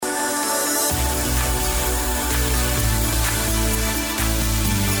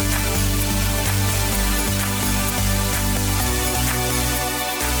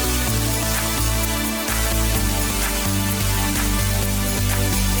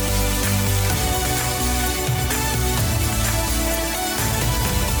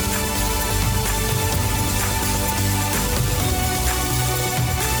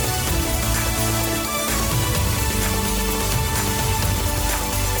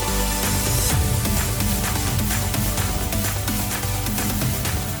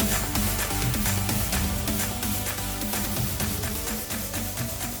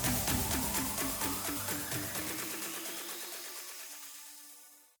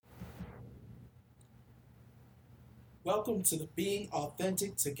Welcome to the Being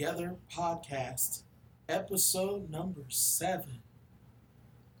Authentic Together podcast, episode number 7.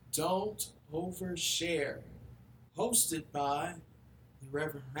 Don't overshare, hosted by the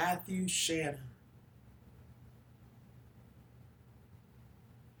Reverend Matthew Shannon.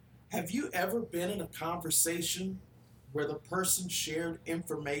 Have you ever been in a conversation where the person shared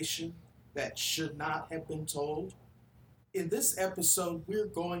information that should not have been told? In this episode, we're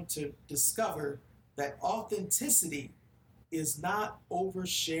going to discover that authenticity is not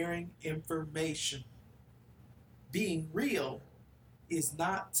oversharing information. Being real is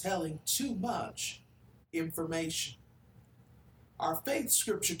not telling too much information. Our faith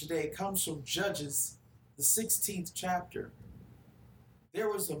scripture today comes from Judges, the 16th chapter. There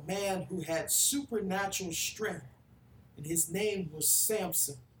was a man who had supernatural strength, and his name was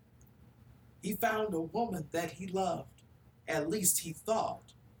Samson. He found a woman that he loved, at least he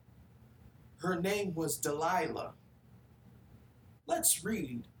thought. Her name was Delilah. Let's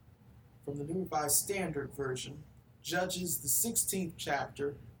read from the New Revised Standard Version, Judges, the 16th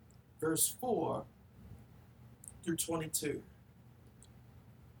chapter, verse 4 through 22.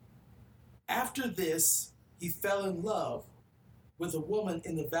 After this, he fell in love with a woman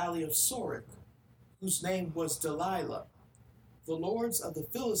in the valley of Sorek, whose name was Delilah. The lords of the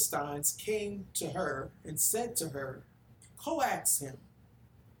Philistines came to her and said to her, "Coax him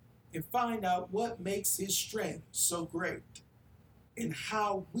and find out what makes his strength so great, and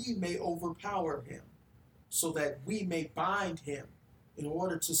how we may overpower him, so that we may bind him in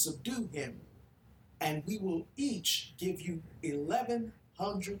order to subdue him, and we will each give you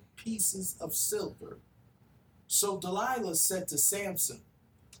 1,100 pieces of silver." So Delilah said to Samson,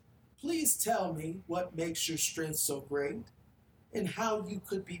 "Please tell me what makes your strength so great, and how you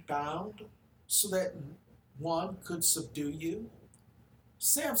could be bound, so that one could subdue you."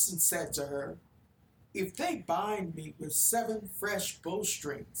 Samson said to her, "If they bind me with 7 fresh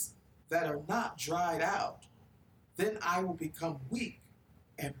bowstrings that are not dried out, then I will become weak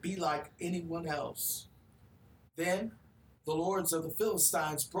and be like anyone else." Then the lords of the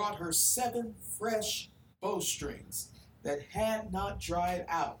Philistines brought her 7 fresh bowstrings that had not dried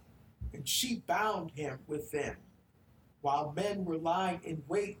out, and she bound him with them. While men were lying in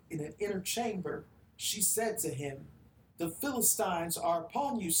wait in an inner chamber, she said to him, "The Philistines are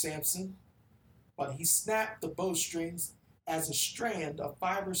upon you, Samson." But he snapped the bowstrings as a strand of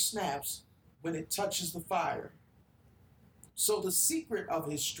fiber snaps when it touches the fire. So the secret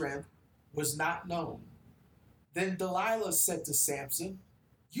of his strength was not known. Then Delilah said to Samson,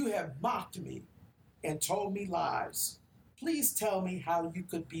 "You have mocked me and told me lies. Please tell me how you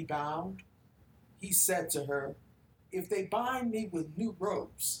could be bound." He said to her, "If they bind me with new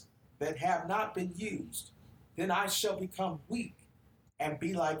ropes that have not been used, then I shall become weak and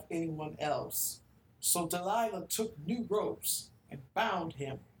be like anyone else." So Delilah took new ropes and bound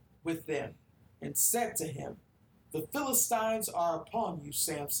him with them, and said to him, "The Philistines are upon you,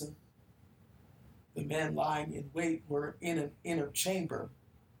 Samson." The men lying in wait were in an inner chamber,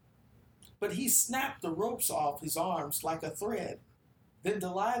 but he snapped the ropes off his arms like a thread. Then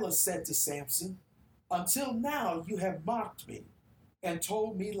Delilah said to Samson, "Until now you have mocked me and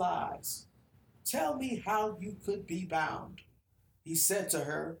told me lies. Tell me how you could be bound." He said to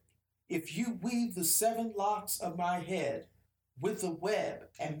her, "If you weave the 7 locks of my head with the web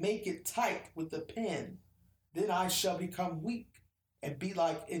and make it tight with the pin, then I shall become weak and be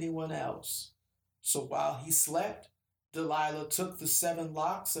like anyone else." So while he slept, Delilah took the 7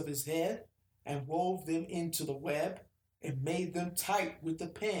 locks of his head and wove them into the web and made them tight with the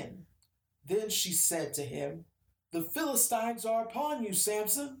pin. Then she said to him, "The Philistines are upon you,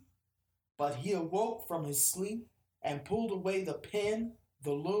 Samson." But he awoke from his sleep and pulled away the pin,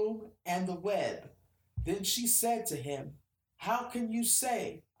 the loom, and the web. Then she said to him, "How can you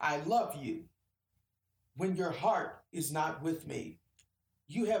say, 'I love you,' when your heart is not with me?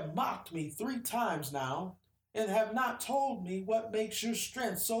 You have mocked me 3 times now, and have not told me what makes your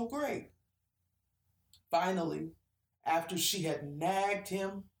strength so great." Finally, after she had nagged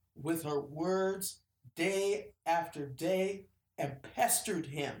him with her words day after day and pestered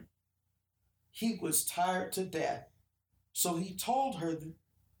him, he was tired to death. So he told her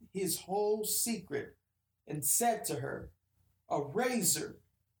his whole secret and said to her, "A razor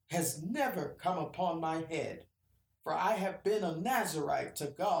has never come upon my head, for I have been a Nazarite to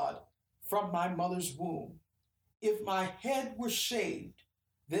God from my mother's womb. If my head were shaved,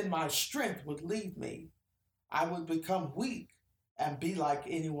 then my strength would leave me. I would become weak and be like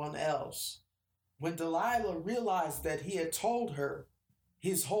anyone else." When Delilah realized that he had told her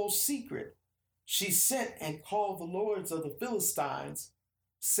his whole secret, she sent and called the lords of the Philistines,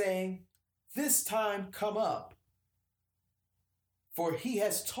 saying, "This time come up, for he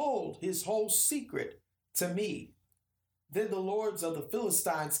has told his whole secret to me. Then the lords of the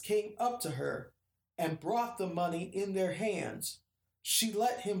Philistines came up to her and brought the money in their hands. She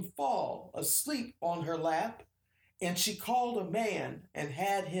let him fall asleep on her lap, and she called a man and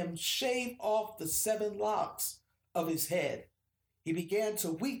had him shave off the 7 locks of his head. He began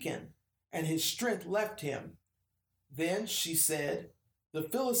to weaken, and his strength left him. Then she said, "The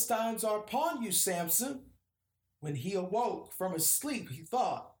Philistines are upon you, Samson." When he awoke from his sleep, he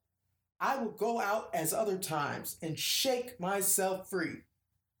thought, "I will go out as other times and shake myself free."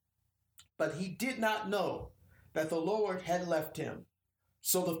 But he did not know that the Lord had left him.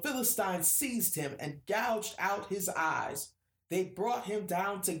 So the Philistines seized him and gouged out his eyes. They brought him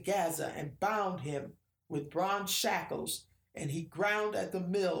down to Gaza and bound him with bronze shackles, and he ground at the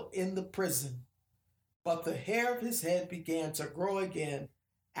mill in the prison. But the hair of his head began to grow again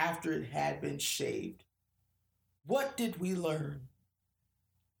after it had been shaved. What did we learn?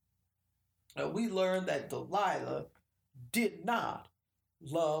 We learned that Delilah did not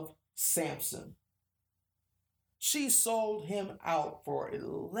love Samson. She sold him out for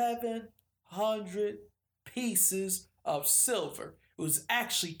 1,100 pieces of silver. It was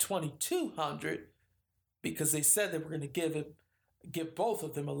actually 2,200 because they said they were going to give both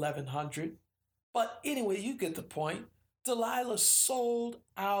of them 1,100. But anyway, you get the point. Delilah sold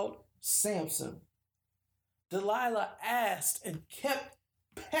out Samson. Delilah asked and kept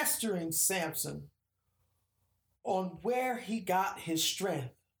pestering Samson on where he got his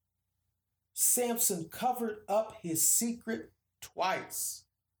strength. Samson covered up his secret twice.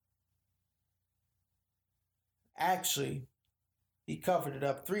 Actually, he covered it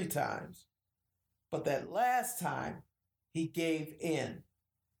up 3 times. But that last time, he gave in.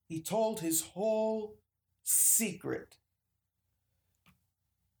 He told his whole secret.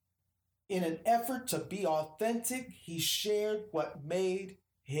 In an effort to be authentic, he shared what made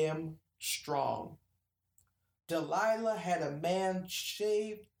him strong. Delilah had a man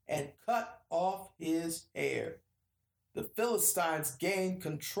shaved and cut off his hair. The Philistines gained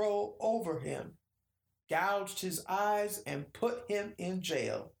control over him, gouged his eyes, and put him in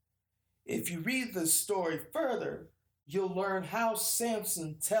jail. If you read the story further, you'll learn how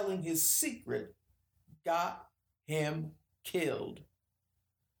Samson telling his secret got him killed.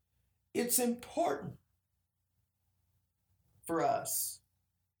 It's important for us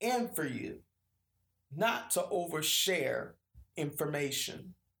and for you not to overshare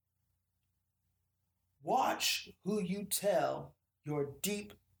information. Watch who you tell your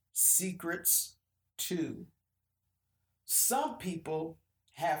deep secrets to. Some people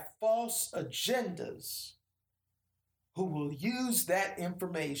have false agendas who will use that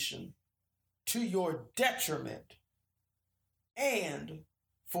information to your detriment and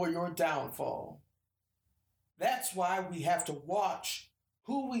for your downfall. That's why we have to watch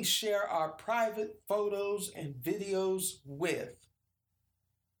who we share our private photos and videos with.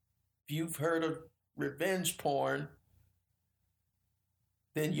 If you've heard of revenge porn,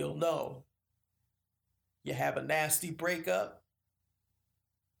 then you'll know. You have a nasty breakup,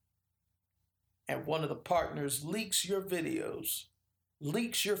 and one of the partners leaks your videos,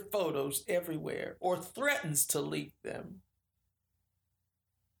 leaks your photos everywhere, or threatens to leak them.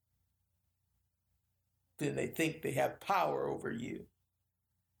 Then they think they have power over you.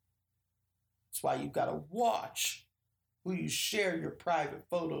 That's why you've got to watch who you share your private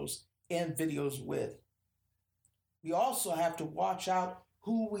photos and videos with. We also have to watch out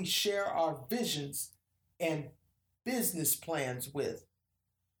who we share our visions and business plans with,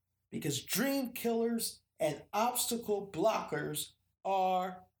 because dream killers and obstacle blockers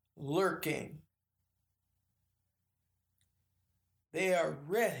are lurking. They are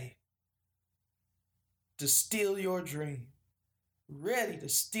ready to steal your dream, ready to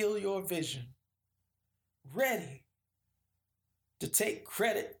steal your vision, ready to take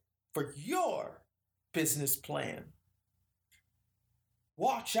credit for your business plan.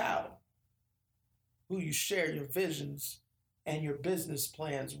 Watch out who you share your visions and your business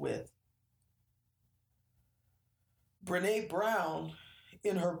plans with. Brené Brown,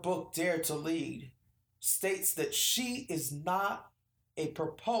 in her book Dare to Lead, states that she is not a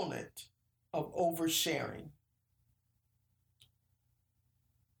proponent of oversharing.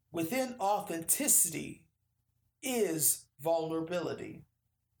 Within authenticity is vulnerability.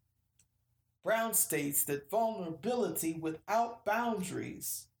 Brown states that vulnerability without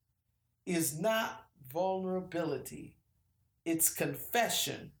boundaries is not vulnerability. It's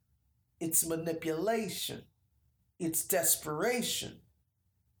confession, it's manipulation, it's desperation,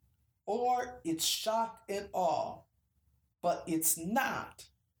 or it's shock and awe, but it's not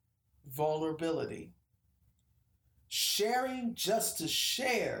vulnerability. Sharing just to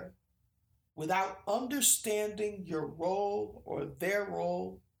share without understanding your role or their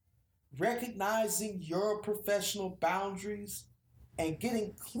role, recognizing your professional boundaries, and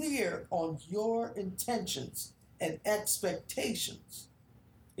getting clear on your intentions and expectations,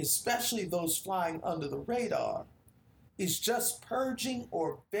 especially those flying under the radar, is just purging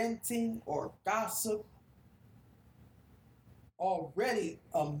or venting or gossip, already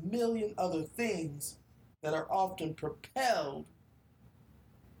a million other things that are often propelled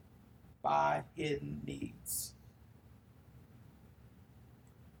by hidden needs.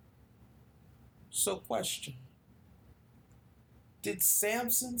 So, question: did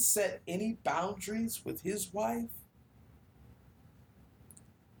Samson set any boundaries with his wife?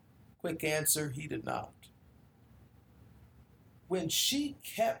 Quick answer: he did not. When she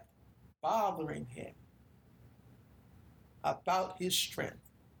kept bothering him about his strength,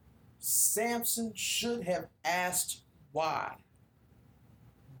 Samson should have asked why.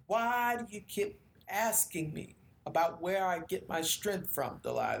 Why do you keep asking me about where I get my strength from,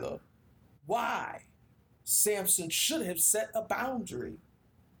 Delilah? Why? Samson should have set a boundary.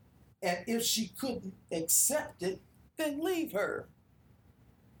 And if she couldn't accept it, then leave her.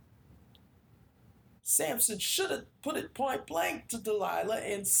 Samson should have put it point blank to Delilah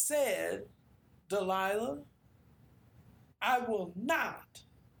and said, Delilah, I will not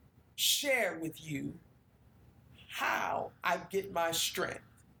share with you how I get my strength.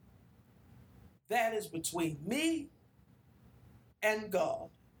 That is between me and God.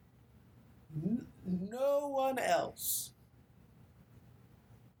 No one else.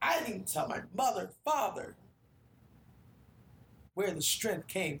 I didn't tell my mother, father, where the strength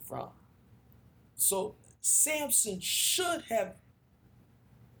came from. So Samson should have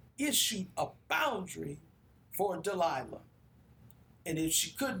issued a boundary for Delilah. And if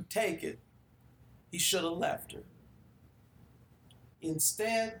she couldn't take it, he should have left her.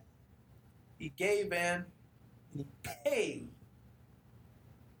 Instead, he gave in and he paid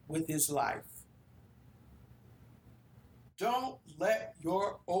with his life. Don't let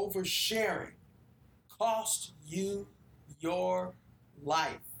your oversharing cost you your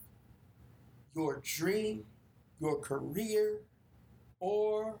life, your dream, your career,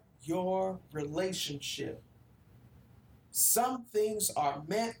 or your relationship. Some things are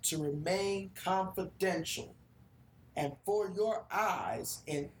meant to remain confidential and for your eyes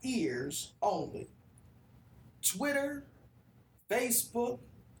and ears only. Twitter, Facebook,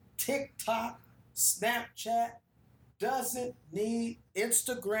 TikTok, Snapchat doesn't need,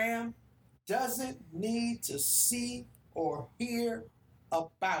 Instagram doesn't need to see or hear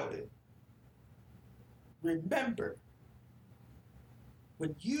about it. Remember,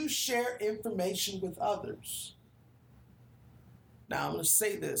 when you share information with others, now I'm going to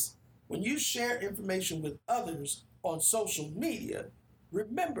say this, when you share information with others on social media,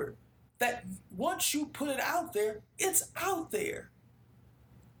 remember that once you put it out there, it's out there.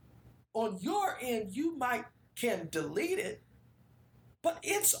 On your end, you can delete it, but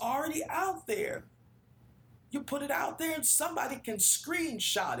it's already out there. You put it out there and somebody can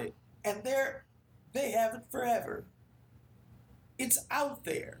screenshot it and they have it forever. It's out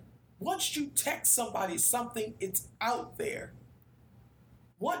there. Once you text somebody something, it's out there.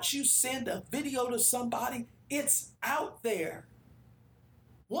 Once you send a video to somebody, it's out there.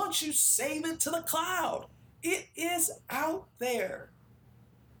 Once you save it to the cloud, it is out there.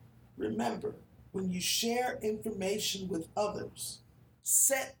 Remember, when you share information with others,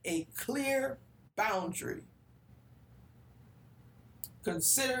 set a clear boundary.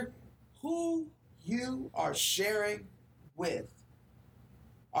 Consider who you are sharing with.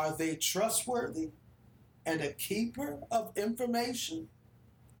 Are they trustworthy and a keeper of information?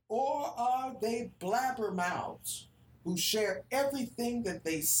 Or are they blabbermouths who share everything that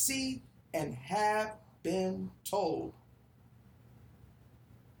they see and have been told?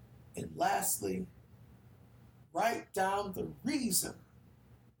 And lastly, write down the reason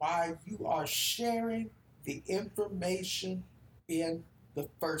why you are sharing the information in the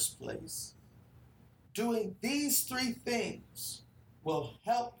first place. Doing these three things will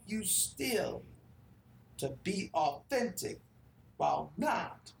help you still to be authentic while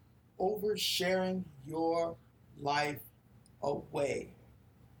not oversharing your life away.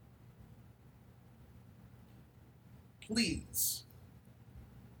 Please,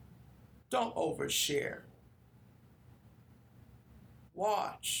 don't overshare.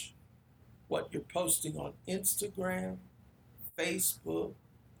 Watch what you're posting on Instagram, Facebook,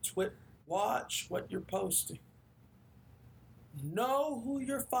 Twitter. Watch what you're posting. Know who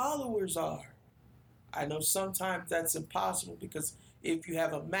your followers are. I know sometimes that's impossible because if you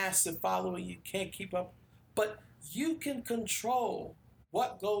have a massive following, you can't keep up. But You can control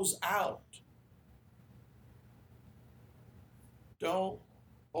what goes out. Don't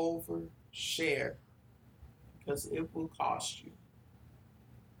overshare because it will cost you.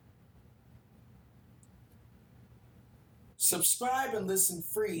 Subscribe and listen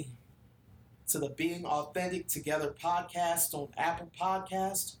free to the Being Authentic Together podcast on Apple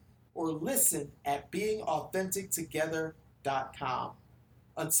Podcast or listen at beingauthentictogether.com.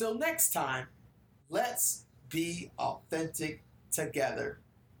 Until next time, let's be authentic together.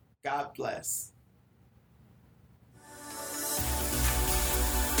 God bless.